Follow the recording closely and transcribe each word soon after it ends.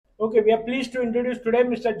Okay, we are pleased to introduce today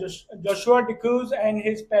Mr. Joshua DeCruz and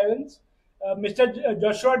his parents.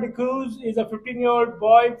 Joshua DeCruz is a 15-year-old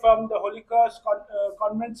boy from the Holy Cross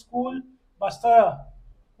Convent School, Bastara,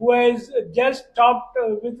 who has just topped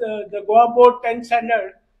with the Goa Board 10th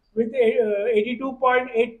standard with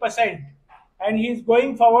 82.8%. And he is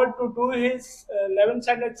going forward to do his 11th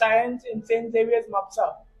standard science in St. Xavier's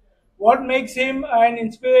Mapsa. What makes him an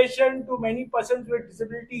inspiration to many persons with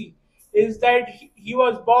disability is that he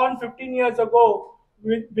was born 15 years ago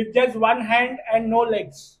with just one hand and no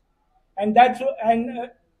legs. And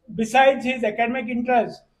besides his academic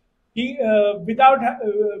interests, he without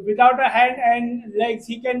a hand and legs,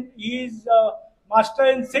 he is a master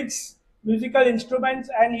in six musical instruments,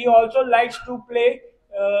 and he also likes to play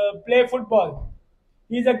football.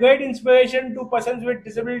 He is a great inspiration to persons with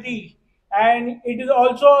disability, and it is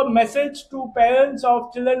also a message to parents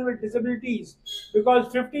of children with disabilities, because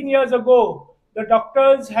 15 years ago the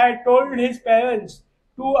doctors had told his parents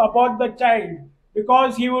to abort the child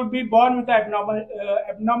because he would be born with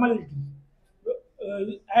abnormality.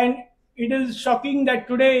 And it is shocking that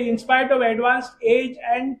today, in spite of advanced age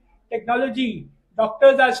and technology,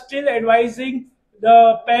 doctors are still advising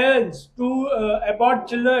the parents to abort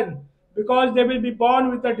children because they will be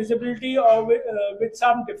born with a disability or with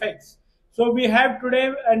some defects. So we have today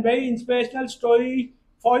a very inspirational story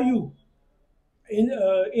for you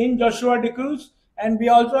in Joshua DeCruz, and we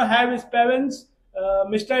also have his parents,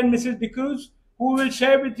 Mr. and Mrs. DeCruz, who will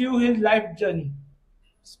share with you his life journey.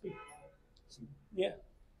 Speak. Yeah.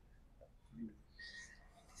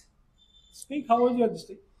 Speak. How was your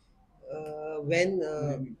district? When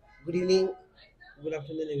Good evening, good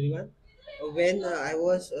afternoon, everyone. When I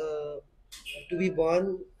was to be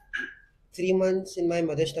born 3 months in my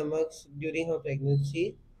mother's stomach during her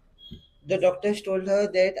pregnancy, the doctors told her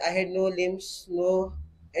that I had no limbs, no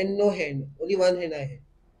hand, only one hand I had.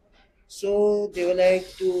 So they were like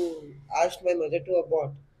to ask my mother to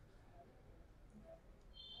abort.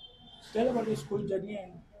 Tell about your school journey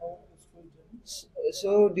and how the school journey.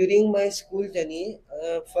 So during my school journey,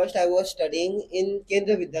 first I was studying in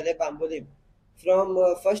Kendra Vidyalaya Pambolim from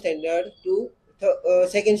first standard to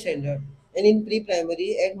second standard, and in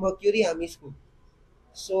pre-primary at Mercury Army School.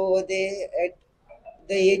 So they at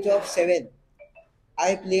the age of 7,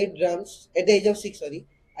 I played drums. At the age of 6, sorry,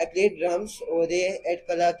 I played drums over there at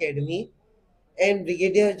Kala Academy, and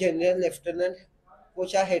Brigadier General Lieutenant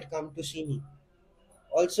Kocha had come to see me.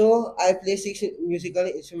 Also, I play six musical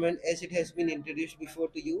instruments as it has been introduced before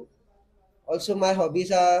to you. Also, my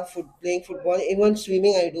hobbies are playing football, even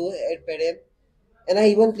swimming I do at Pedem. And I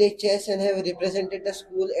even play chess and have represented the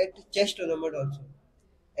school at chess tournament also.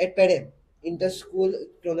 At Pedem, inter-school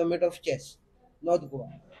tournament of chess, North Goa.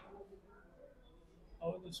 How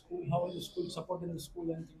was the school? How was the school support in the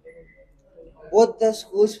school and things like that? How Both the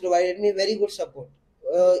schools provided me very good support.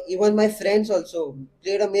 Even my friends also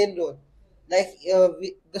played a main role. Like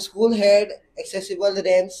the school had accessible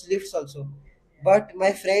ramps, lifts also, but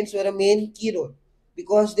my friends were a main key role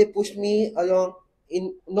because they pushed me along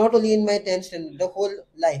in not only in my 10th standard, the whole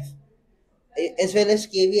life, as well as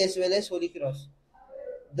KV as well as Holy Cross.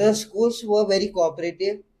 The schools were very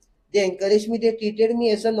cooperative. They encouraged me. They treated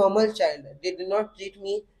me as a normal child. They did not treat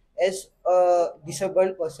me as a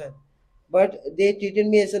disabled person, but they treated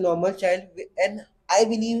me as a normal child. And I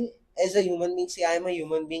believe, as a human being, see, I am a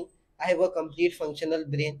human being. I have a complete functional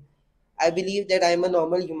brain. I believe that I am a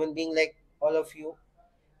normal human being like all of you,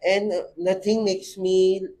 and nothing makes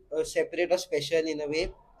me separate or special in a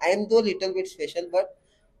way. I am though little bit special, but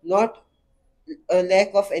not a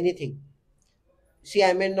lack of anything. See,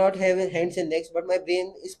 I may not have hands and legs, but my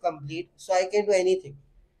brain is complete, so I can do anything.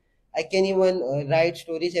 I can even write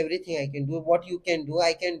stories, everything I can do. What you can do,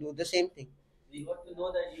 I can do the same thing. We got to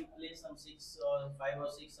know that you play some 6 or 5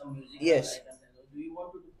 or 6 some musical. Yes. Items. Do you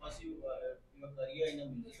want to pursue your career in a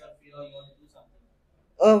musical field, or you want to do something?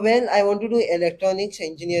 Well, I want to do electronics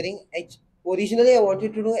engineering. Originally, I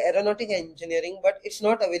wanted to do aeronautic engineering, but it's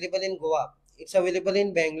not available in Goa. It's available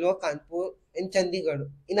in Bangalore, Kanpur, in Chandigarh,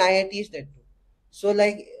 in IITs that too. So,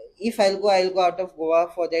 like, if I'll go out of Goa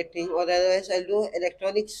for that thing, or otherwise I'll do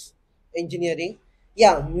electronics engineering.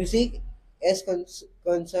 Yeah, music as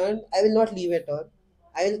concerned, I will not leave at all.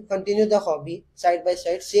 I will continue the hobby side by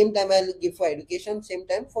side. Same time I'll give for education. Same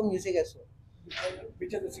time for music as well.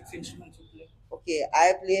 which are the six instruments you play? Okay,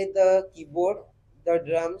 I play the keyboard, the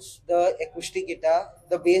drums, the acoustic guitar,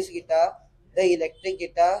 the bass guitar, the electric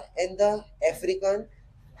guitar, and the African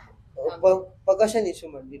percussion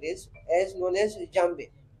instrument. It is as known as djembe.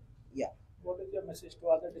 Yeah. What is your message to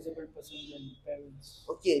other disabled persons and parents?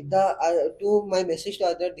 Okay. The to my message to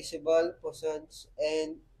other disabled persons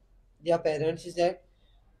and their parents is that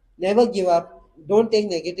Never give up. Don't take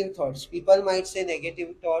negative thoughts. People might say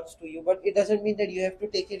negative thoughts to you, but it doesn't mean that you have to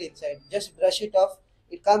take it inside. Just brush it off.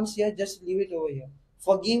 It comes here, just leave it over here.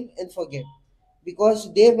 Forgive and forget.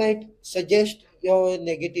 Because they might suggest your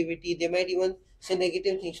negativity, they might even say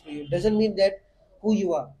negative things to you. Doesn't mean that who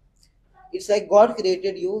you are. It's like God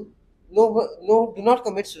created you. No, no, do not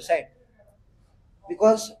commit suicide,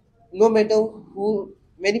 because no matter who,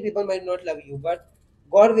 many people might not love you, but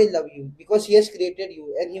God will love you because He has created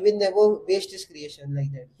you, and He will never waste His creation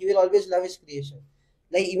like that. He will always love His creation.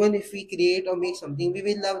 Like even if we create or make something, we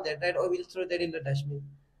will love that, right? Or we'll throw that in the dustbin.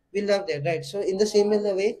 We love that, right? So in the same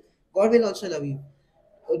way, God will also love you.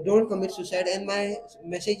 Don't commit suicide. And my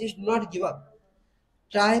message is, do not give up.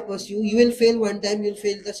 Try, pursue. You will fail one time, you'll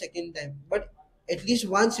fail the second time, but at least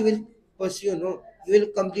once you will pursue. No, you will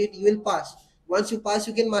complete, you will pass. Once you pass,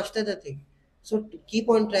 you can master the thing. So keep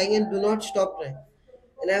on trying and do not stop trying.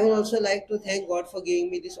 And I would also like to thank God for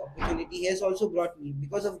giving me this opportunity. He has also brought me,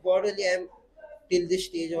 because of God only I am till this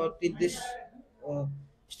stage, or till this uh,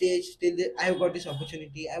 I have got this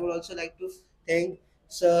opportunity. I would also like to thank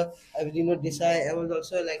Sir Avelino Desai. I would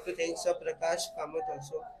also like to thank Sir Prakash Kamath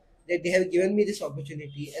also, that they have given me this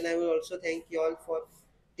opportunity. And I will also thank you all for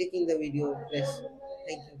taking the video press.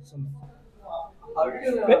 Thank you so much. How did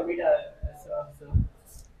you Well, meet sir?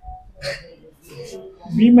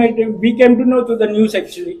 we came to know through the news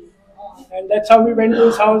actually, and that's how we went to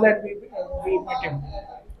his house and we met him.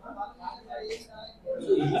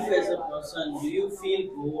 So you as a person, do you feel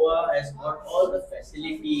Goa has got all the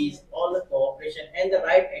facilities, all the cooperation, and the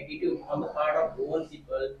right attitude on the part of Goan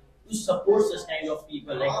people to support such kind of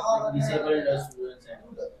people like disabled students?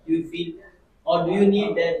 And do you feel, or do you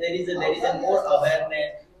need that there is a more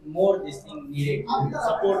awareness, more this thing needed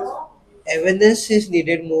support? Awareness is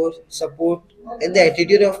needed, more support, and the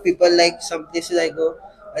attitude of people. Like some places I go,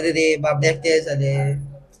 अरे रे बाबड्याक ते झाले,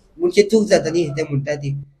 मुनची चूक जाता न्ही ते म्हणटा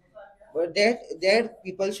ती. But that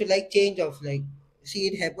people should like change of, like, see,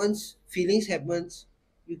 it happens, feelings happens,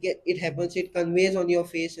 you get it happens, it conveys on your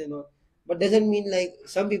face, but doesn't mean, like,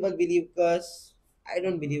 some people believe, because I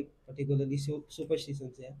don't believe particularly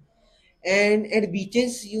superstitions, yeah. And at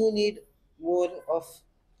beaches you need more of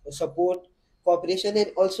support, cooperation,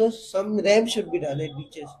 and also some ramp should be done at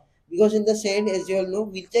beaches, because in the sand, as you all know,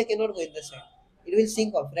 wheelchair cannot go in the sand, it will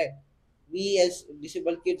sink off, right? We as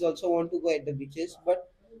disabled kids also want to go at the beaches, but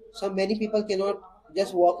so many people cannot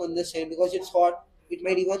just walk on the sand because it's hot. It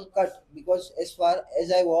might even cut, because as far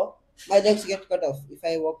as I walk, my legs get cut off if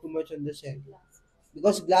I walk too much on the sand.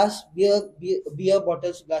 Because beer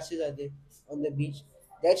bottles, glasses are there on the beach.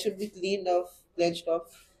 That should be cleansed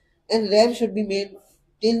off, and ramp should be made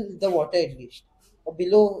till the water at least, or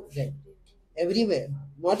below that. Everywhere,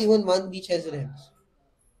 not even one beach has ramps.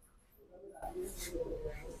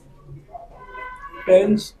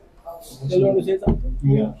 Parents, you want to say something?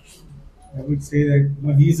 Yeah, I would say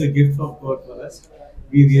that he is a gift of God for us.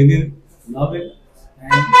 We really love him,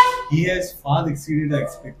 and he has far exceeded our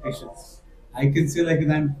expectations. I can say, like,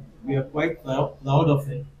 we are quite proud of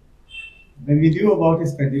him. When we knew about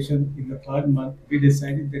his condition in the third month, we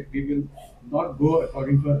decided that we will not go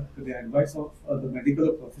according to the advice of the medical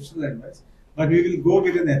or professional advice, but we will go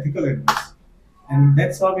with an ethical advice. And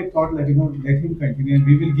that's how we thought, like, let him continue, and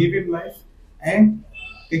we will give him life and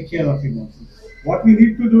take care of him also. What we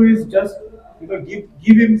need to do is just,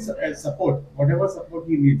 give him support, whatever support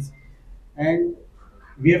he needs. And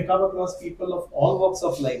we have come across people of all walks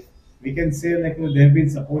of life. We can say, like, there have been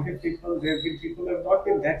supportive people, there have been people who have not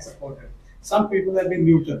been that supportive. Some people have been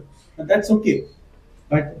neutral, but that's okay.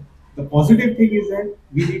 But the positive thing is that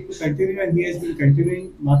we need to continue, and he has been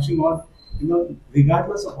continuing marching on,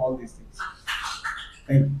 regardless of all these things.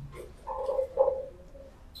 Thank you.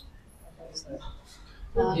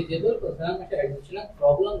 Disabled person admission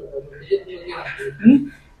problem म्हणजे तुम्ही काय Hmm?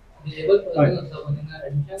 disabled Right. person असं म्हणजे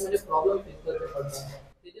admission म्हणजे problem face करते पडतात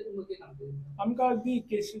त्याचे तुम्ही काय सांगते Amka, the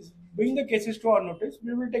cases, bring the cases to our notice,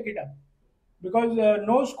 we will take it up. Because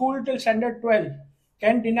no school till standard 12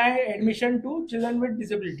 can deny admission to children with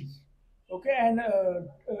disabilities. Okay, and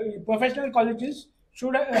professional colleges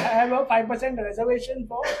should have a 5% reservation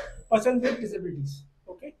for persons with disabilities.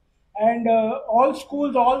 Okay, and all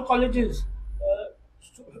schools, all colleges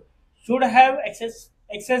should have access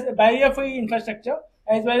barrier-free infrastructure,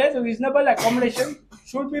 as well as reasonable accommodation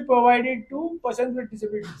should be provided to persons with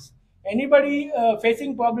disabilities. Anybody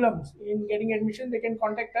facing problems in getting admission, they can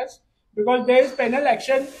contact us, because there is penal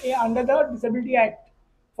action under the Disability Act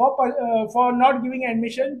for not giving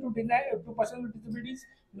admission to persons with disabilities,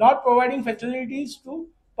 not providing facilities to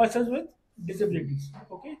persons with disabilities.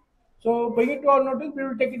 Okay, so bring it to our notice. We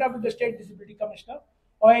will take it up with the state disability commissioner,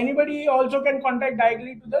 or anybody also can contact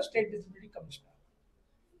directly to the State Disability Commissioner.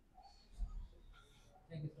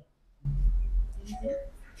 Thank you, sir.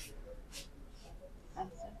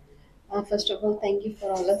 First of all, thank you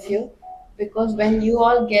for all of you, because when you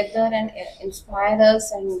all gather and inspire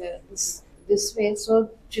us and this way, so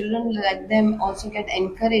children like them also get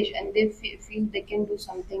encouraged and they feel they can do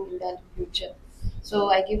something in their future. So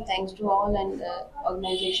I give thanks to all and the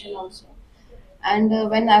organization also. And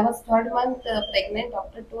when I was third month pregnant,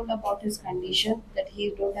 doctor told about his condition that he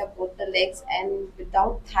don't have both the legs and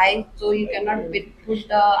without thigh, so you cannot put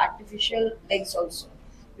the artificial legs also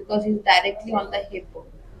because he's directly on the hip.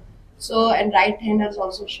 So, and right hand is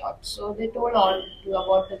also short. So they told all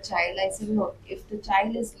about the child. I said, no, if the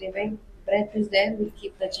child is living, breath is there, we'll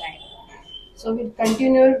keep the child. So we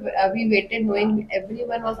continued, we waited knowing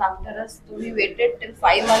everyone was after us. So we waited till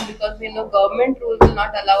 5 months because we know government rule will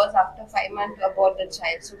not allow us after 5 months to abort the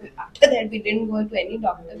child. So after that we didn't go to any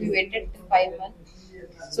doctor. We waited till 5 months.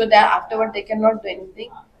 So that afterward they cannot do anything.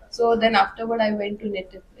 So then afterward I went to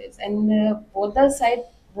native place, and both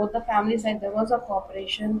the family side, there was a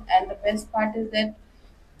cooperation, and the best part is that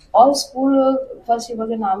all school, first he was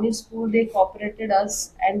in army school, they cooperated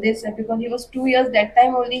us, and they said because he was 2 years that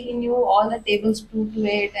time only, he knew all the tables 2 to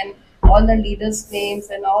 8 and all the leaders names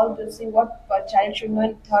and all this thing what a child should know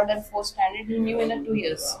in third and fourth standard, he knew in a 2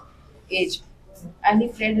 years age. And he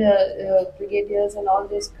played brigadiers and all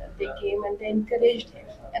this, they came and they encouraged him.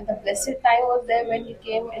 And the blessed time was there when he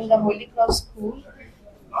came in the Holy Cross school.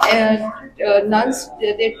 Nuns,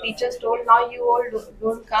 their teachers told, now you all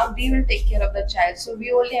don't come, we will take care of the child. So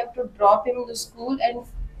we only have to drop him in the school and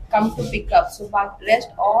come to pick up. So but rest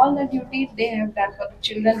all the duties they have done for the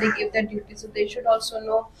children, they give their duty. So they should also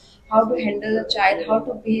know how to handle the child, how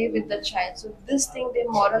to behave with the child. So this thing, they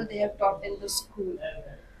moral they have taught in the school.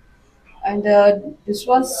 And this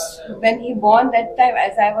was when he born that time,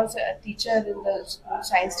 as I was a teacher in the school,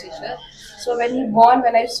 science teacher. So when he born,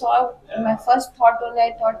 when I saw, my first thought only,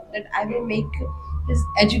 I thought that I will make his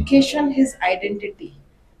education his identity.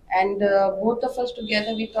 And both of us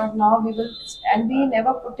together we thought now we will, and we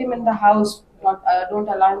never put him in the house, not don't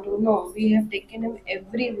allow him to, no, we have taken him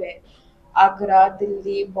everywhere, Agra,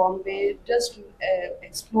 Delhi, Bombay, just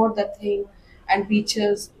explore the thing, and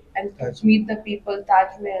beaches, and meet the people,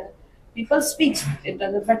 Taj Mahal. People speaks it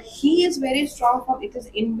doesn't, but he is very strong. From it is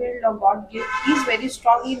inbuilt or God gift. He is very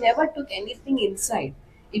strong. He never took anything inside.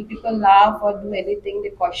 If people laugh or do anything, they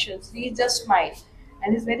cautions. He just smiles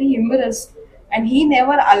and is very humorous. And he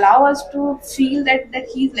never allow us to feel that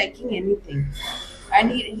he's lacking anything.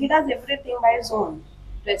 And he does everything by his own,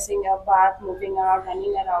 dressing up, bath, moving around,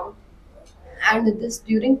 running around. And this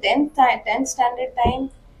during 10th standard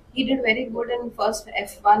time, he did very good in first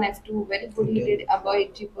F1, F2, very good. He did above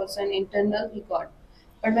 80% internal he got.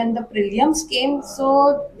 But when the prelims came,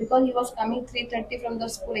 so because he was coming 3:30 from the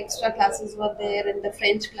school, extra classes were there, and the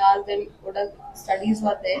French class and other studies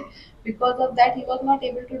were there. Because of that, he was not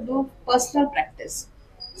able to do personal practice.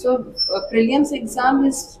 So prelims exam,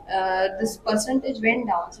 his this percentage went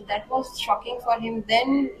down. So that was shocking for him.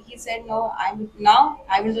 Then he said, "No, I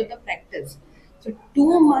will do the practice." So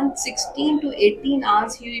 2 months, 16 to 18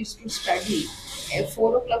 hours he used to study. At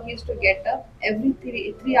 4 o'clock he used to get up. Every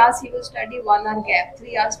three hours he will study, 1 hour gap.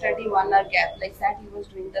 3 hours study, 1 hour gap. Like that he was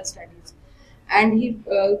doing the studies. And he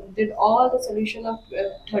did all the solution of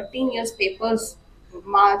 13 years papers,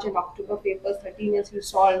 March and October papers, 13 years he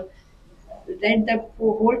solved. Read the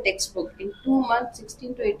whole textbook. In 2 months,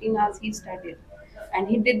 16 to 18 hours he studied. And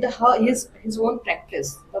he did his own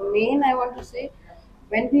practice. The main I want to say,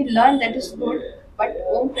 when we learn, that is good, but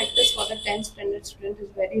own practice for the 10th standard student is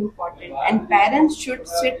very important. And parents should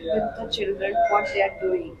sit with the children what they are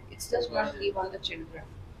doing. It's just not leave on the children.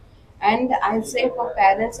 And I say for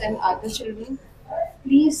parents and other children,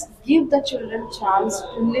 please give the children chance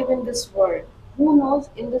to live in this world. Who knows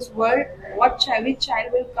in this world which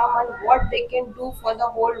child will come and what they can do for the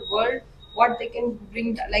whole world, what they can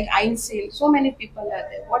bring, like Einstein, so many people are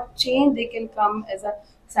there. What change they can come as a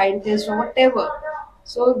scientist or whatever.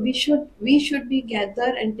 So we should be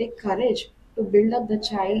gathered and take courage to build up the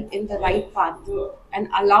child in the right path and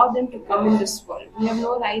allow them to come in this world. We have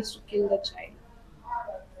no rights to kill the child.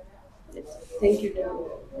 Thank you.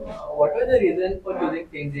 What was the reason for choosing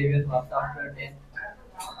St. Xavier's Maps after 10?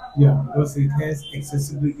 Yeah, because it has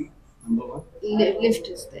accessibility, number one. Lift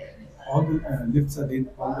is there. All the lifts are in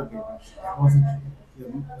all the buildings. That was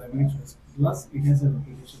the primary choice. Plus, it has a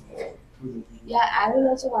reputation. Good reputation. Yeah, I will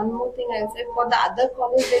also one more thing I'll say, for the other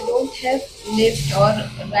college they don't have lift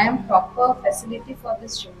or ramp proper facility for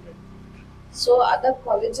these children. So other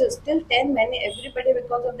colleges till 10 many everybody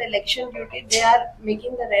because of the election duty they are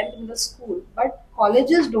making the ramp in the school, but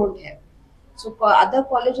colleges don't have. So other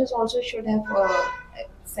colleges also should have.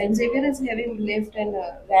 Saint Xavier is having lift and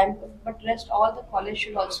ramp, but rest all the college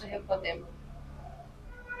should also have for them.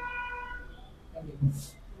 Thank you.